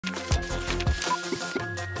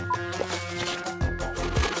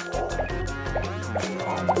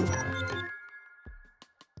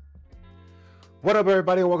What up,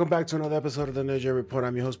 everybody? Welcome back to another episode of the TheNerdGen Report.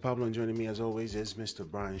 I'm your host, Pablo, and joining me, as always, is Mr.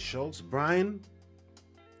 Brian Schultz. Brian,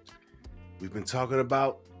 we've been talking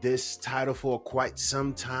about this title for quite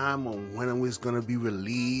some time on when it was going to be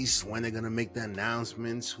released, when they're going to make the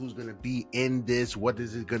announcements, who's going to be in this, what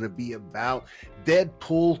is it going to be about.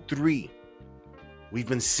 Deadpool 3. We've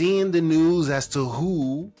been seeing the news as to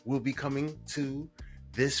who will be coming to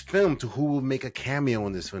this film, to who will make a cameo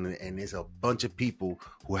in this film, and there's a bunch of people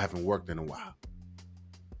who haven't worked in a while.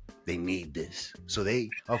 They need this. So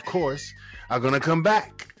they, of course, are going to come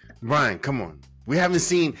back. Brian, come on. We haven't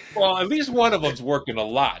seen... Well, at least one of them's working a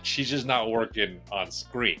lot. She's just not working on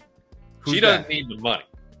screen. Who's she doesn't that? need the money.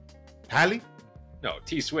 Halle? No,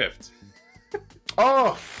 T Swift.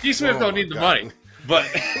 Oh! T Swift don't need the money. But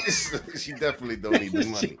she definitely don't need the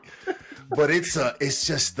money. But it's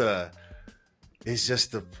just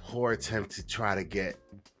a poor attempt to try to get...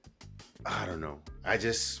 I don't know.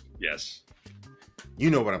 yes. You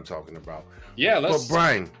know what I'm talking about. Yeah, let's But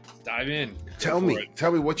Brian, dive in. tell me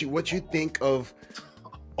what you think of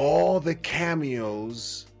all the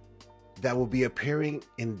cameos that will be appearing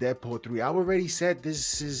in Deadpool 3. I already said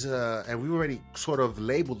this is and we already sort of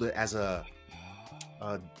labeled it as a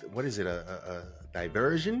what is it, a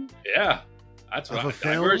diversion? Yeah. That's what a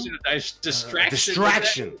film? diversion, distraction.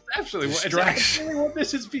 Distraction. That's actually what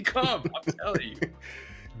this has become. I'm telling you.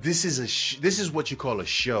 This is what you call a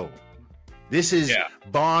show. This is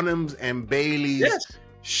Barnum's and Bailey's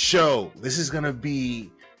show. This is gonna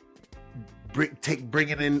be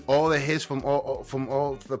bringing in all the hits from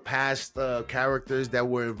all the past characters that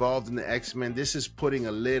were involved in the X-Men. This is putting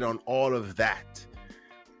a lid on all of that.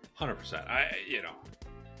 100%.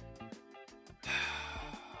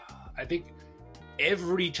 I think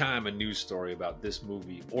every time a news story about this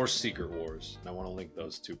movie or Secret Wars, and I want to link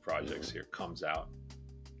those two projects here, comes out,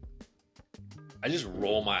 I just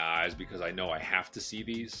roll my eyes because I know I have to see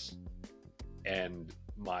these, and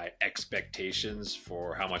my expectations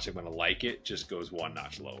for how much I'm going to like it just goes one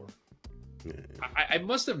notch lower. Yeah. I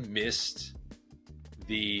must have missed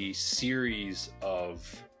the series of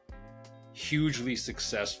hugely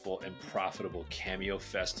successful and profitable Cameo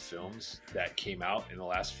Fest films that came out in the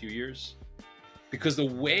last few years, because the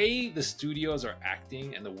way the studios are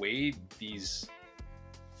acting and the way these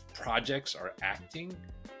projects are acting,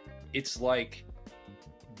 it's like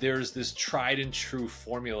there's this tried and true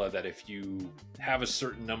formula that if you have a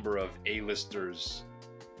certain number of A-listers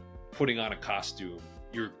putting on a costume,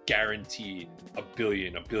 you're guaranteed $1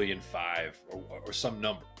 billion, $1.5 billion, or some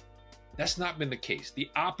number. That's not been the case. The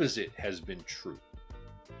opposite has been true,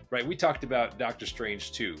 right? We talked about Doctor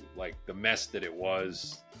Strange 2, like the mess that it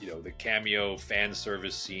was. The cameo fan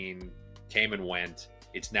service scene came and went.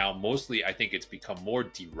 It's now mostly, I think it's become more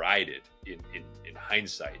derided in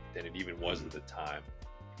hindsight than it even was at the time.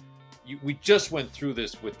 We just went through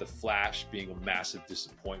this with The Flash being a massive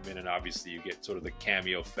disappointment, and obviously you get sort of the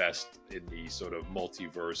Cameo Fest in the sort of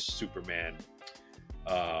multiverse Superman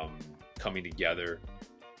coming together.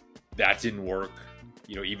 That didn't work.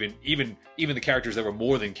 Even the characters that were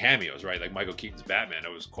more than cameos, right? Like Michael Keaton's Batman,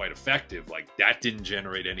 it was quite effective. Like that didn't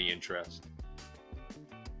generate any interest.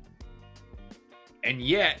 And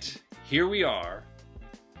yet, here we are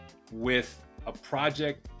with a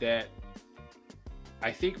project that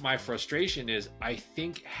I think my frustration is I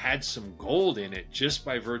think had some gold in it just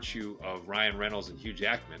by virtue of Ryan Reynolds and Hugh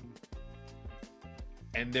Jackman.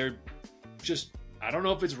 And they're just, I don't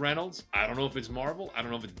know if it's Reynolds, I don't know if it's Marvel, I don't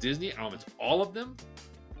know if it's Disney, I don't know if it's all of them.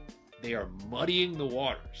 They are muddying the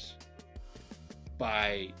waters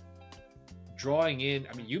by drawing in,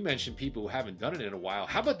 you mentioned people who haven't done it in a while.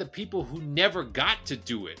 How about the people who never got to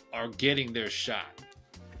do it are getting their shot?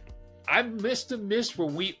 I missed where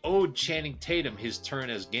we owed Channing Tatum his turn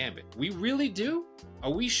as Gambit. We really do?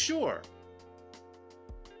 Are we sure?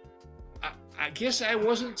 I guess I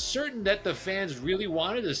wasn't certain that the fans really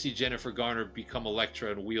wanted to see Jennifer Garner become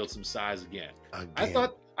Elektra and wield some size again.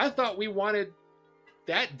 I thought we wanted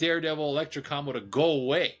that Daredevil Elektra combo to go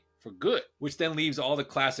away for good, which then leaves all the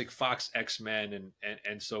classic Fox X-Men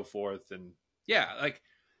and so forth. And yeah,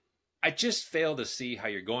 I just fail to see how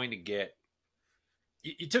you're going to get.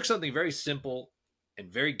 You took something very simple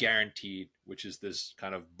and very guaranteed, which is this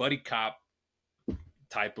kind of buddy cop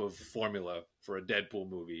type of formula for a Deadpool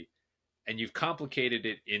movie, and you've complicated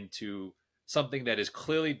it into something that is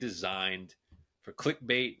clearly designed for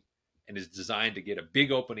clickbait and is designed to get a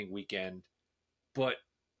big opening weekend, but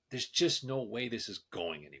there's just no way this is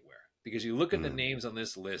going anywhere. Because you look at the names on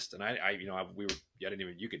this list, and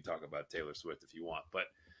you can talk about Taylor Swift if you want, but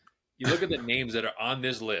you look at the names that are on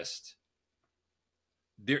this list,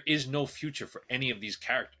 there is no future for any of these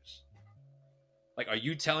characters. Like, are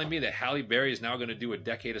you telling me that Halle Berry is now going to do a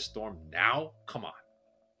Decade of Storm now? Come on.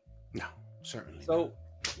 No, certainly. So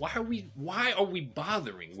why are we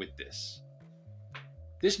bothering with this?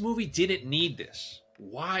 This movie didn't need this.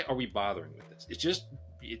 Why are we bothering with this?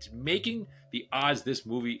 It's making the odds this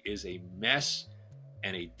movie is a mess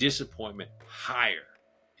and a disappointment higher,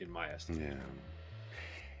 in my estimation.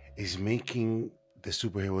 Yeah. Is making the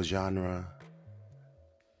superhero genre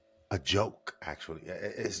a joke, actually,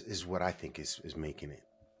 is what I think is making it.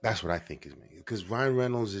 That's what I think is making it. Because Ryan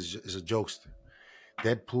Reynolds is a jokester.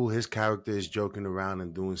 Deadpool, his character is joking around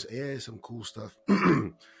and doing some cool stuff.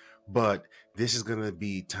 But this is gonna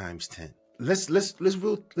be times 10. Let's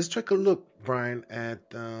take a look, Brian, at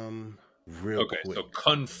real quick. So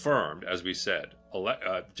confirmed, as we said,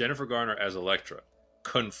 Jennifer Garner as Elektra,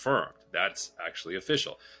 confirmed. That's actually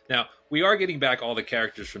official. Now, we are getting back all the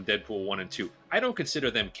characters from Deadpool 1 and 2. I don't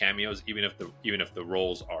consider them cameos, even if the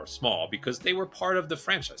roles are small, because they were part of the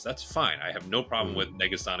franchise. That's fine. I have no problem with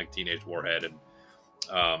Negasonic Teenage Warhead and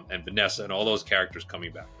Vanessa and all those characters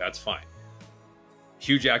coming back. That's fine.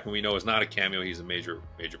 Hugh Jackman, we know, is not a cameo. He's a major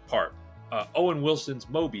part. Owen Wilson's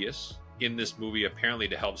Mobius in this movie, apparently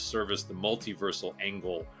to help service the multiversal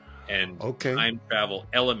angle and time travel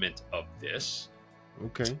element of this.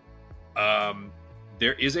 Okay.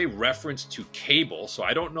 There is a reference to Cable, so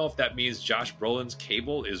I don't know if that means Josh Brolin's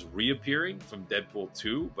Cable is reappearing from Deadpool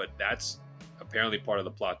 2, but that's apparently part of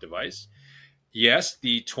the plot device. Yes,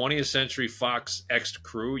 the 20th Century Fox X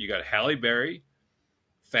crew, you got Halle Berry,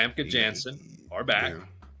 Famke Janssen are back.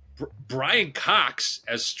 Yeah. Brian Cox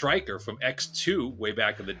as Stryker from X2 way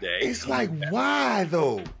back in the day. It's like, why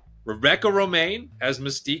though? Rebecca Romijn as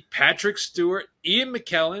Mystique, Patrick Stewart, Ian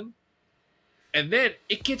McKellen, and then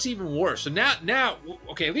it gets even worse. So now,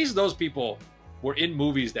 okay, at least those people were in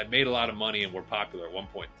movies that made a lot of money and were popular at one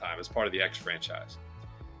point in time as part of the X franchise.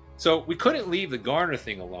 So we couldn't leave the Garner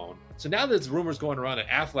thing alone. So now there's rumors going around that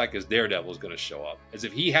Affleck as Daredevil is going to show up, as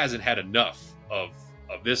if he hasn't had enough of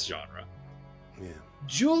this genre. Yeah.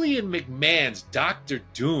 Julian McMahon's Doctor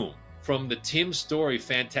Doom from the Tim Story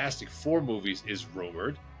Fantastic Four movies is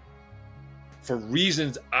rumored for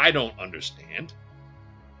reasons I don't understand.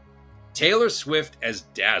 Taylor Swift as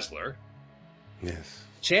Dazzler. Yes.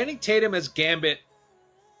 Channing Tatum as Gambit.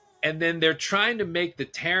 And then they're trying to make the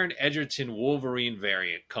Taron Egerton Wolverine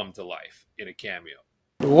variant come to life in a cameo.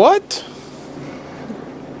 What?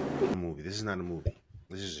 A movie. This is not a movie.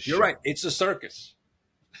 This is a show. You're right. It's a circus.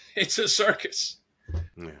 It's a circus.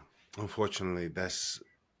 Yeah. Unfortunately,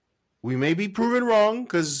 we may be proven wrong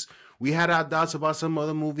because we had our doubts about some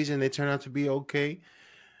other movies and they turned out to be okay.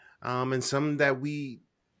 And some that we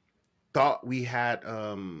thought we had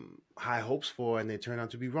high hopes for and they turned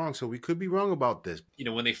out to be wrong. So we could be wrong about this. You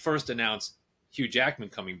know, when they first announced Hugh Jackman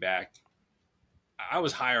coming back, I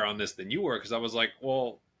was higher on this than you were because I was like,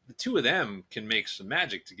 well, the two of them can make some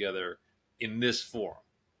magic together in this form.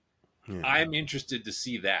 Yeah. I'm interested to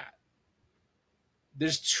see that.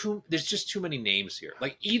 There's just too many names here.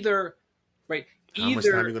 Like either, right? How much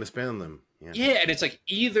time are you going to spend on them? Yeah, and it's like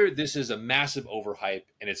either this is a massive overhype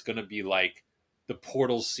and it's going to be like the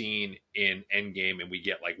portal scene in Endgame and we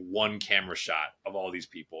get like one camera shot of all these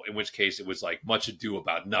people, in which case it was like Much Ado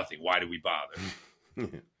About Nothing. Why do we bother?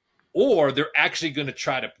 Or they're actually going to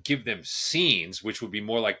try to give them scenes, which would be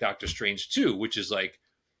more like Doctor Strange 2, which is like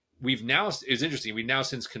it's interesting. We've now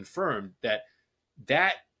since confirmed that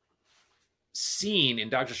scene in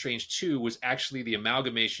Doctor Strange 2 was actually the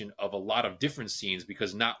amalgamation of a lot of different scenes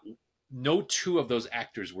because no two of those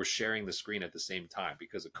actors were sharing the screen at the same time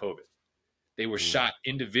because of COVID. They were shot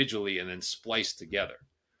individually and then spliced together.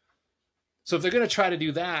 So if they're going to try to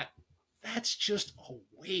do that, that's just a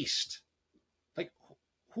waste. Like,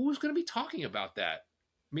 who's going to be talking about that?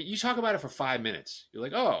 I mean, you talk about it for 5 minutes. You're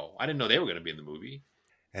like, oh, I didn't know they were going to be in the movie.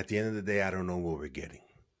 At the end of the day, I don't know what we're getting.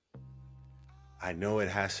 I know it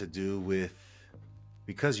has to do with,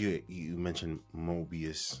 because you mentioned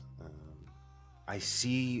Mobius, I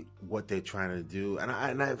see what they're trying to do. And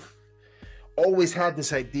I've always had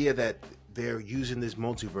this idea that they're using this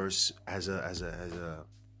multiverse as a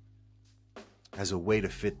way to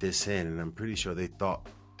fit this in. And I'm pretty sure they thought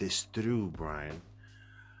this through, Brian.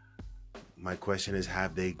 My question is,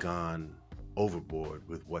 have they gone overboard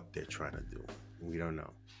with what they're trying to do? We don't know.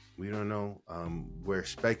 We're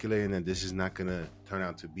speculating that this is not going to turn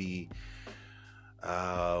out to be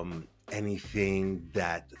anything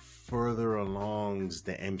that further alongs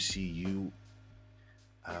the MCU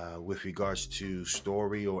with regards to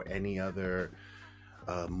story or any other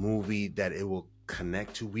movie that it will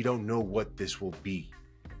connect to. We don't know what this will be.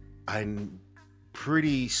 I'm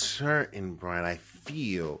pretty certain, Brian, I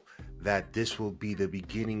feel that this will be the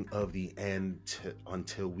beginning of the end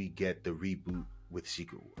until we get the reboot with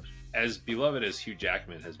Secret Wars. As beloved as Hugh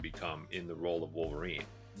Jackman has become in the role of Wolverine,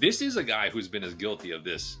 this is a guy who's been as guilty of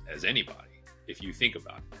this as anybody, if you think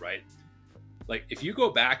about it, right? Like, if you go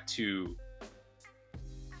back to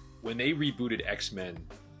when they rebooted X-Men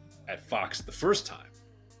at Fox the first time,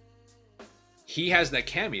 he has that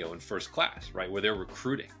cameo in First Class, right, where they're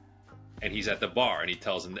recruiting. And he's at the bar and he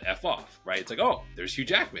tells him to F off, right? It's like, oh, there's Hugh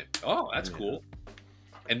Jackman. Oh, that's cool.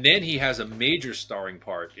 And then he has a major starring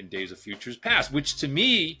part in Days of Futures Past, which to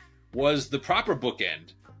me was the proper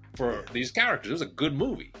bookend for these characters. It was a good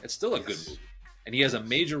movie. It's still a good movie. And he has a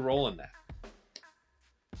major role in that.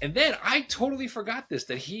 And then I totally forgot this,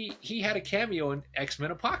 that he had a cameo in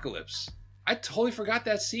X-Men Apocalypse. I totally forgot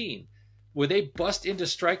that scene where they bust into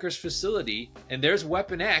Stryker's facility and there's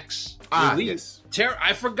Weapon X. Yes.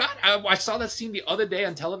 I forgot. I saw that scene the other day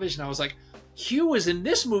on television. I was like, Hugh was in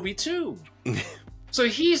this movie too. So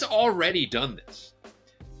he's already done this.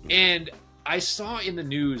 And I saw in the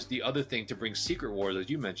news the other thing to bring Secret Wars, as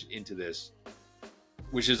you mentioned, into this,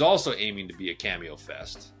 which is also aiming to be a cameo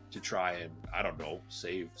fest to try and, I don't know,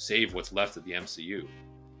 save what's left of the MCU.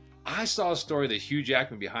 I saw a story that Hugh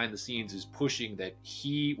Jackman behind the scenes is pushing that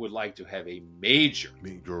he would like to have a major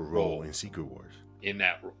role in Secret Wars. In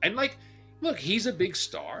that role. And like, look, he's a big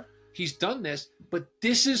star. He's done this, but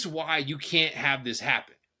this is why you can't have this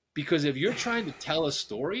happen. Because if you're trying to tell a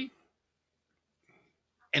story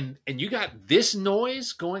and you got this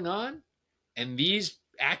noise going on and these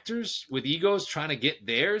actors with egos trying to get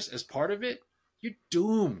theirs as part of it, you're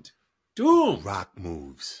doomed. Doomed. Rock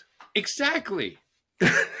moves. Exactly.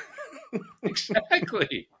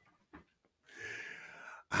 Exactly.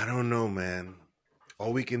 I don't know, man.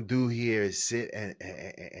 All we can do here is sit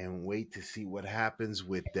and wait to see what happens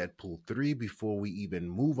with Deadpool 3 before we even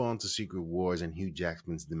move on to Secret Wars and Hugh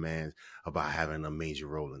Jackman's demands about having a major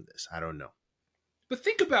role in this. I don't know. But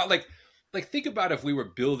think about like think about if we were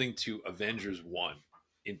building to Avengers 1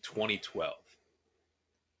 in 2012.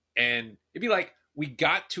 And it'd be like, we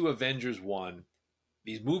got to Avengers 1,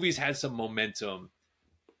 these movies had some momentum,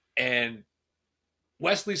 and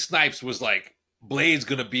Wesley Snipes was like, Blade's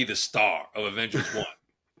gonna be the star of Avengers 1.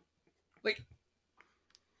 Like,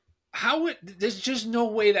 there's just no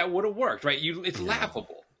way that would have worked, right? It's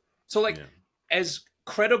laughable. So like, as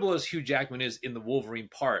credible as Hugh Jackman is in the Wolverine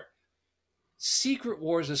part, Secret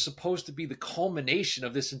Wars is supposed to be the culmination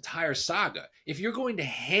of this entire saga. If you're going to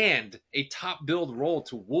hand a top billed role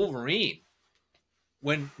to Wolverine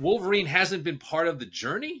when Wolverine hasn't been part of the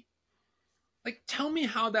journey, like, tell me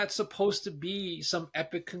how that's supposed to be some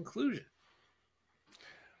epic conclusion.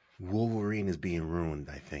 Wolverine is being ruined,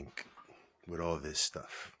 I think, with all this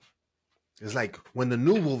stuff. It's like when the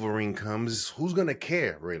new Wolverine comes, who's gonna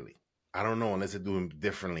care, really? I don't know, unless they do it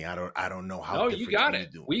differently. I don't know how. No, you got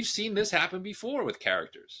it. We've seen this happen before with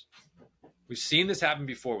characters. We've seen this happen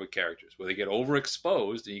before with characters where they get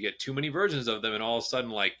overexposed and you get too many versions of them, and all of a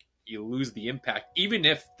sudden, like, you lose the impact, even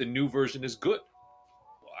if the new version is good.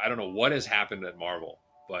 I don't know what has happened at Marvel,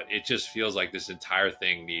 but it just feels like this entire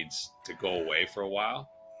thing needs to go away for a while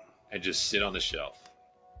and just sit on the shelf.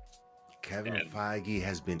 Kevin Feige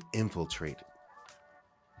has been infiltrated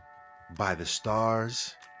by the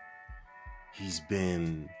stars. He's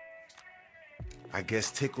been, I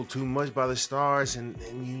guess, tickled too much by the stars, and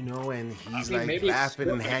he's laughing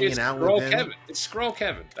and hanging out with them. Kevin. It's Skrull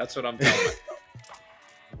Kevin. That's what I'm talking about.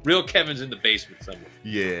 Real Kevin's in the basement somewhere.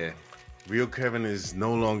 Yeah. Real Kevin is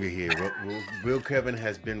no longer here. Real Kevin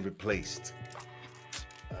has been replaced.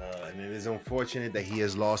 And it is unfortunate that he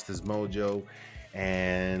has lost his mojo,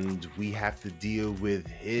 and we have to deal with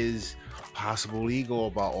his possible ego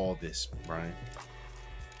about all this, Brian.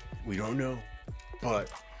 We don't know, but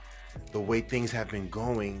the way things have been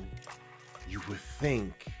going, you would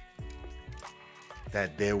think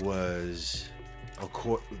that there would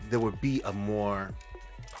be a more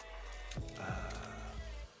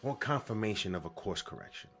confirmation of a course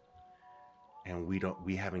correction, and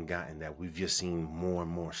we haven't gotten that. We've just seen more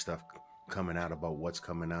and more stuff coming out about what's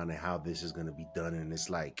coming out and how this is going to be done, and it's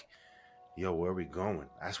like, yo, where are we going?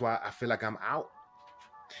 That's why I feel like I'm out.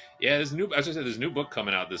 Yeah, as I said, there's a new book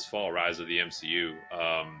coming out this fall, Rise of the MCU,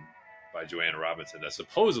 by Joanna Robinson, that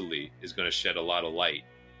supposedly is going to shed a lot of light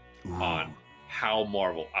on how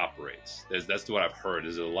Marvel operates. That's what I've heard.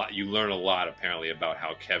 There's a lot. You learn a lot apparently about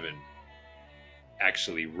how Kevin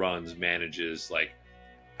actually manages, like.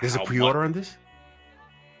 There's a pre-order on this?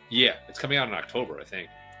 Yeah, it's coming out in October, I think.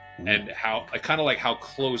 Ooh. And how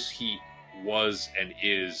close he was and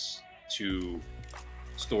is to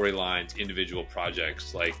storylines, individual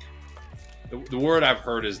projects. Like, the word I've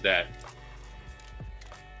heard is that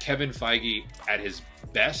Kevin Feige at his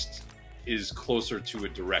best is closer to a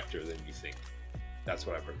director than you think. That's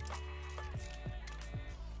what I've heard.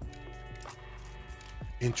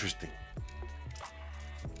 Interesting.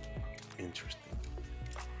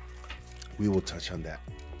 We will touch on that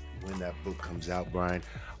when that book comes out, Brian,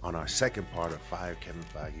 on our second part of Fire Kevin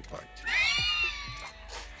Feige Part 2.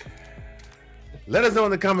 Let us know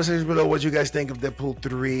in the comment section below what you guys think of Deadpool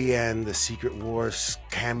 3 and the Secret Wars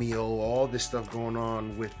cameo, all this stuff going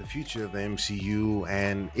on with the future of the MCU.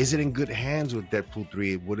 And is it in good hands with Deadpool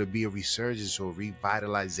 3? Would it be a resurgence or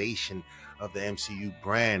revitalization of the MCU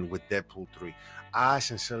brand with Deadpool 3? I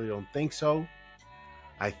sincerely don't think so.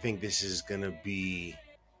 I think this is going to be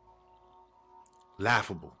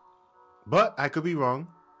laughable, but I could be wrong.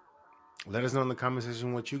 Let us know in the comment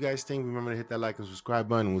section what you guys think. Remember to hit that like and subscribe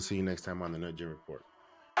button. We'll see you next time on the NerdGen Report.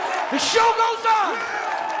 The show goes on.